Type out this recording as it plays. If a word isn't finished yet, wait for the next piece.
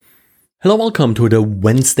Hello, welcome to the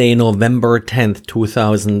Wednesday, November 10th,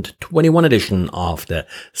 2021 edition of the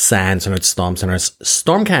SANS and Storm Center's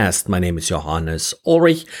StormCast. My name is Johannes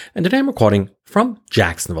Ulrich, and today I'm recording from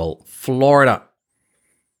Jacksonville, Florida.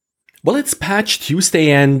 Well, it's Patch Tuesday,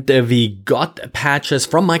 and we got patches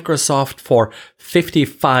from Microsoft for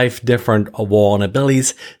 55 different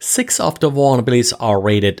vulnerabilities. 6 of the vulnerabilities are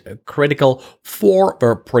rated critical, 4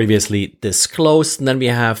 were previously disclosed, and then we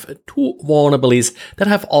have 2 vulnerabilities that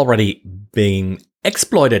have already been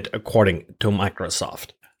exploited according to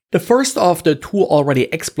Microsoft. The first of the 2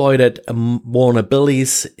 already exploited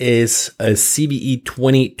vulnerabilities is CVE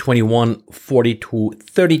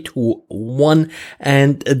 2021-4232-1,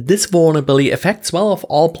 and this vulnerability affects, well, of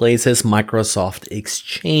all places, Microsoft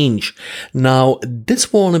Exchange. Now, this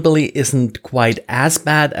vulnerability isn't quite as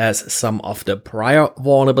bad as some of the prior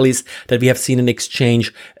vulnerabilities that we have seen in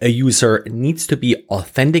Exchange. A user needs to be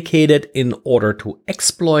authenticated in order to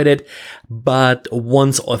exploit it, but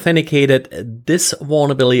once authenticated, this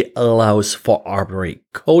vulnerability allows for arbitrary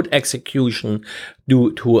code execution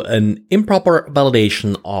due to an improper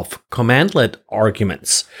validation of commandlet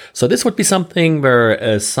arguments. So this would be something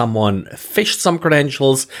where someone phished some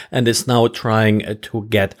credentials and is now trying to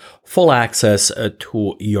get full access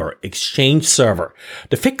to your Exchange server.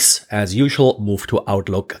 The fix, as usual, move to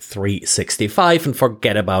Outlook 365 and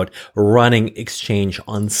forget about running Exchange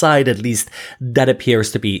on site. At least that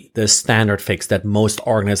appears to be the standard fix that most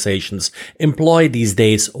organizations employ these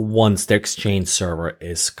days once their Exchange server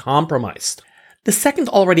is compromised. The second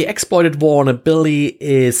already exploited vulnerability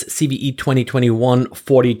is CVE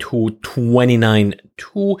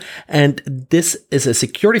 2021-4229-2, and this is a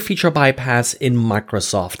security feature bypass in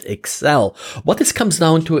Microsoft Excel. What this comes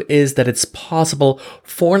down to is that it's possible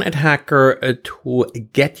for an attacker to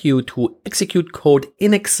get you to execute code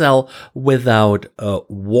in Excel without a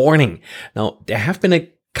warning. Now, there have been a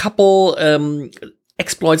couple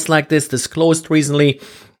exploits like this disclosed recently.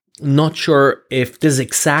 Not sure if this is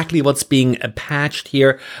exactly what's being patched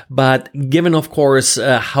here, but given, of course,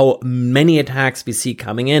 how many attacks we see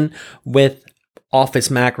coming in with Office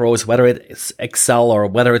macros, whether it's Excel or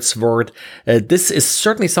whether it's Word, this is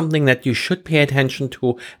certainly something that you should pay attention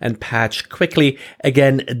to and patch quickly.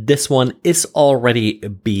 Again, this one is already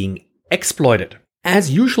being exploited.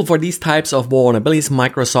 As usual for these types of vulnerabilities,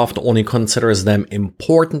 Microsoft only considers them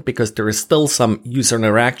important because there is still some user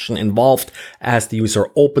interaction involved as the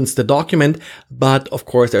user opens the document. But of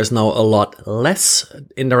course, there's now a lot less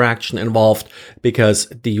interaction involved because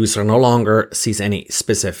the user no longer sees any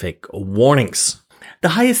specific warnings. The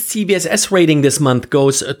highest CVSS rating this month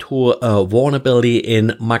goes to a vulnerability in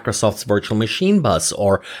Microsoft's Virtual Machine Bus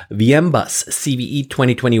or VM Bus, CVE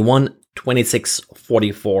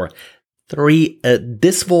 2021-2644.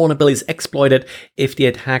 This vulnerability is exploited if the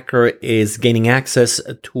attacker is gaining access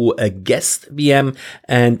to a guest VM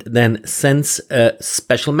and then sends a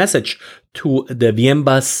special message to the VM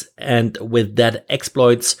bus, and with that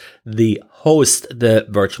exploits the host the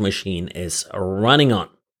virtual machine is running on.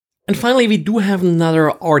 And finally, we do have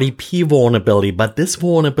another RDP vulnerability, but this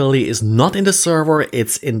vulnerability is not in the server,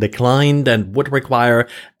 it's in the client and would require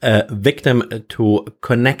a victim to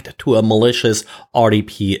connect to a malicious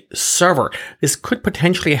RDP server. This could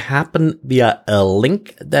potentially happen via a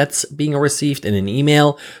link that's being received in an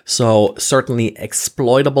email, so certainly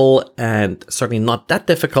exploitable and certainly not that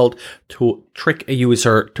difficult to trick a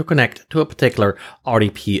user to connect to a particular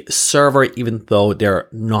RDP server, even though they're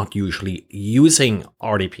not usually using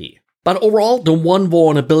RDP. But overall, the one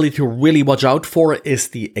vulnerability to really watch out for is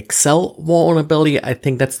the Excel vulnerability. I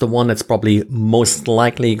think that's the one that's probably most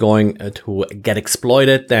likely going to get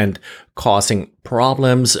exploited and causing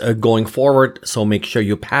problems going forward. So make sure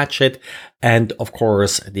you patch it. And of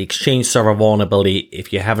course, the Exchange server vulnerability,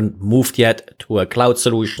 if you haven't moved yet to a cloud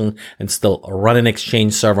solution and still run an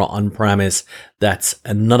Exchange server on premise, that's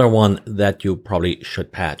another one that you probably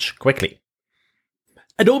should patch quickly.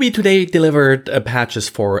 Adobe today delivered patches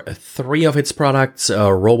for 3 of its products,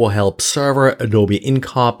 RoboHelp Server, Adobe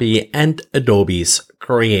InCopy, and Adobe's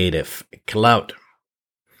Creative Cloud.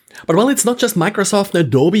 But well, it's not just Microsoft and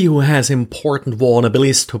Adobe who has important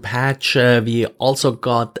vulnerabilities to patch. We also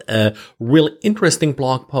got a real interesting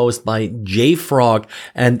blog post by JFrog,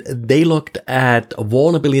 and they looked at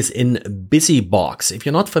vulnerabilities in BusyBox. If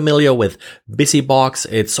you're not familiar with BusyBox,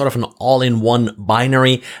 it's sort of an all-in-one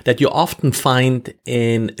binary that you often find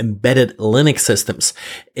in embedded Linux systems.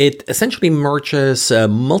 It essentially merges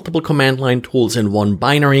multiple command line tools in one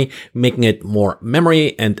binary, making it more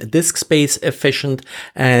memory and disk space efficient.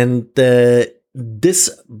 And this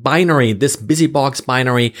binary, this BusyBox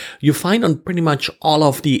binary, you find on pretty much all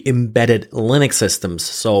of the embedded Linux systems.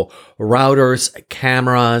 So routers,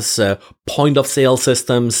 cameras, point of sale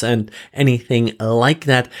systems, and anything like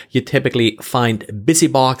that. You typically find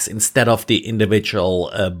BusyBox instead of the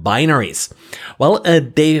individual binaries. Well,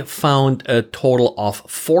 they found a total of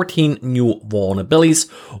 14 new vulnerabilities,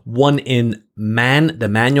 one in man, the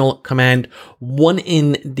manual command, one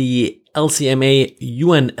in the LCMA,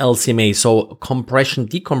 UNLCMA, so compression,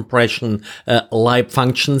 decompression, lib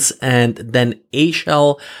functions, and then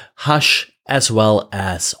A-shell, hush, as well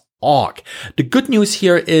as awk. The good news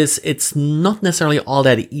here is it's not necessarily all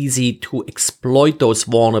that easy to exploit those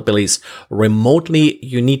vulnerabilities remotely.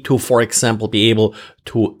 You need to, for example, be able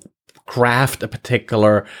to craft a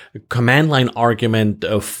particular command line argument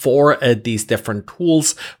for these different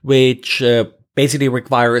tools, which basically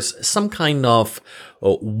requires some kind of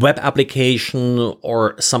web application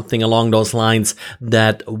or something along those lines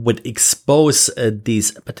that would expose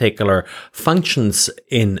these particular functions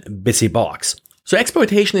in BusyBox. So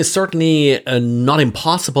exploitation is certainly not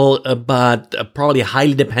impossible, but probably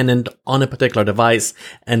highly dependent on a particular device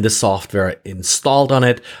and the software installed on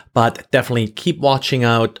it. But definitely keep watching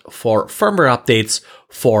out for firmware updates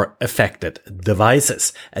for affected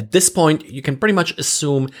devices. At this point, you can pretty much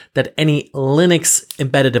assume that any Linux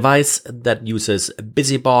embedded device that uses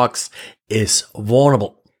BusyBox is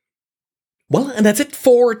vulnerable. Well, and that's it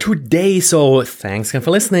for today. So thanks again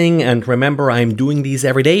for listening. And remember, I'm doing these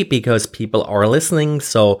every day because people are listening.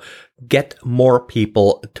 So get more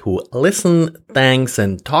people to listen. Thanks,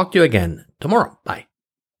 and talk to you again tomorrow. Bye.